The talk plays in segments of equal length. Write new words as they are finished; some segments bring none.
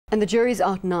And the jury's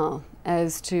out now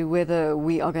as to whether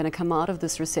we are going to come out of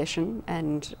this recession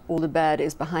and all the bad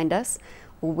is behind us,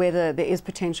 or whether there is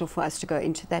potential for us to go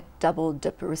into that double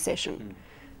dip recession.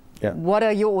 Yeah. What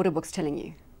are your order books telling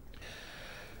you?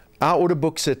 Our order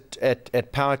books at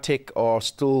PowerTech are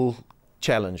still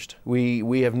challenged.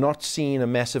 We have not seen a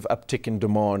massive uptick in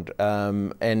demand,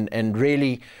 and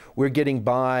really we're getting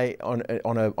by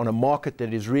on a market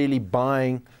that is really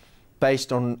buying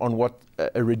based on what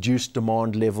a reduced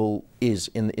demand level is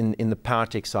in the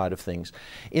PowerTech side of things.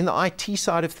 In the IT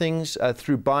side of things,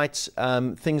 through Bytes,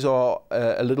 things are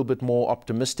a little bit more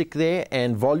optimistic there,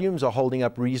 and volumes are holding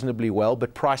up reasonably well,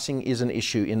 but pricing is an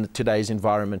issue in today's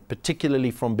environment,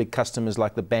 particularly from big customers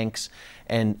like the banks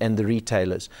and the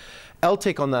retailers.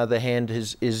 Altech, on the other hand,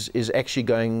 is actually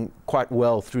going quite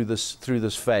well through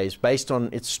this phase, based on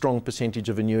its strong percentage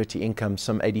of annuity income,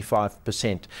 some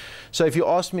 85%. So if you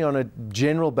ask me on a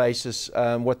general basis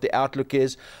what the outlook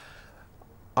is,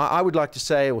 I would like to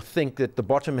say or think that the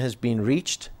bottom has been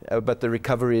reached, but the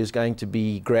recovery is going to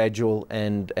be gradual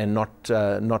and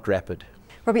not rapid.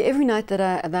 Robbie, every night that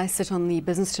I sit on the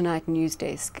Business Tonight news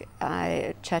desk,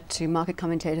 I chat to market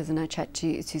commentators and I chat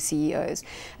to CEOs.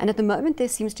 And at the moment, there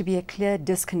seems to be a clear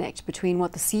disconnect between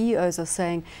what the CEOs are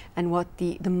saying and what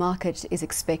the market is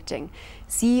expecting.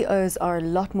 CEOs are a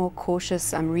lot more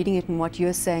cautious. I'm reading it in what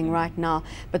you're saying right now,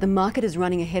 but the market is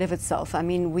running ahead of itself. I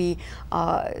mean, we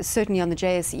are certainly on the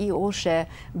JSE All Share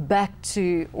back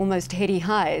to almost heady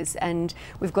highs, and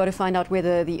we've got to find out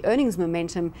whether the earnings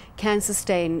momentum can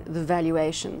sustain the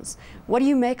valuation. What do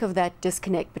you make of that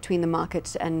disconnect between the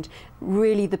market and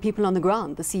really the people on the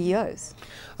ground, the CEOs?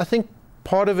 I think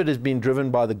part of it has been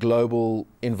driven by the global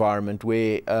environment,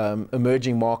 where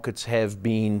emerging markets have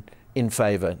been in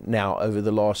favor now over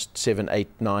the last 7, 8,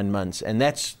 9 months, and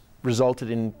that's resulted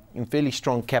in fairly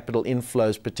strong capital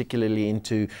inflows, particularly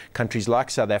into countries like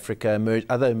South Africa,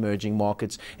 other emerging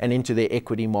markets, and into their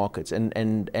equity markets,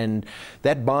 and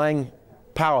that buying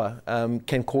power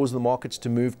can cause the markets to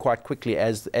move quite quickly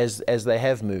as they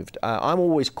have moved. I'm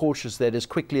always cautious that as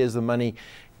quickly as the money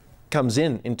comes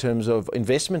in terms of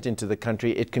investment into the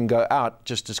country, it can go out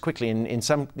just as quickly, and in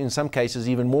some cases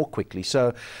even more quickly.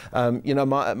 So you know,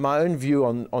 my own view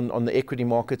on the equity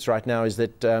markets right now is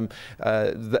that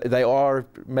they are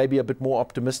maybe a bit more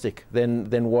optimistic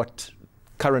than what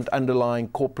current underlying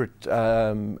corporate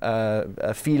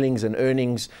feelings and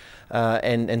earnings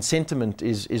and sentiment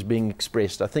is being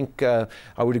expressed. I think I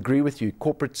would agree with you.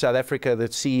 Corporate South Africa,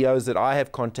 the CEOs that I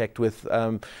have contact with,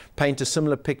 paint a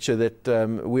similar picture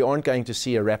that we aren't going to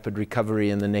see a rapid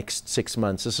recovery in the next 6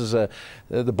 months. This is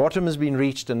the bottom has been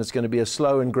reached, and it's going to be a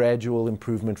slow and gradual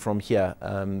improvement from here.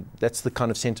 That's the kind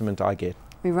of sentiment I get.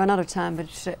 We run out of time,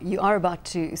 but you are about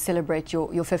to celebrate your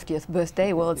 50th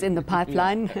birthday. Well, it's in the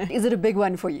pipeline. Is it a big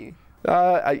one for you?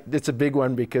 It's a big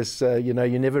one because you know,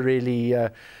 you never really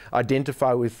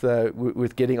identify with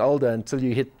getting older until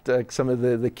you hit some of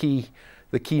the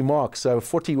key marks. So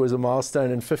 40 was a milestone,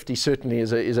 and 50 certainly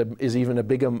is even a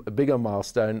bigger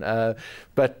milestone.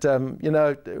 But you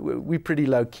know, we're pretty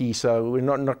low key, so we're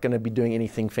not going to be doing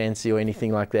anything fancy or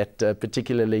anything like that,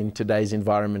 particularly in today's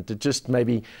environment. It just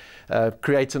maybe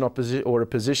creates an opposition or a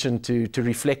position to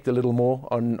reflect a little more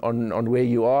on where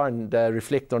you are, and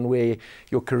reflect on where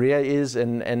your career is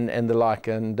and the like.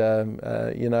 And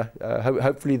you know,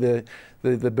 hopefully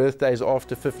the birthdays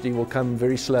after 50 will come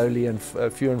very slowly and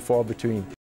few and far between.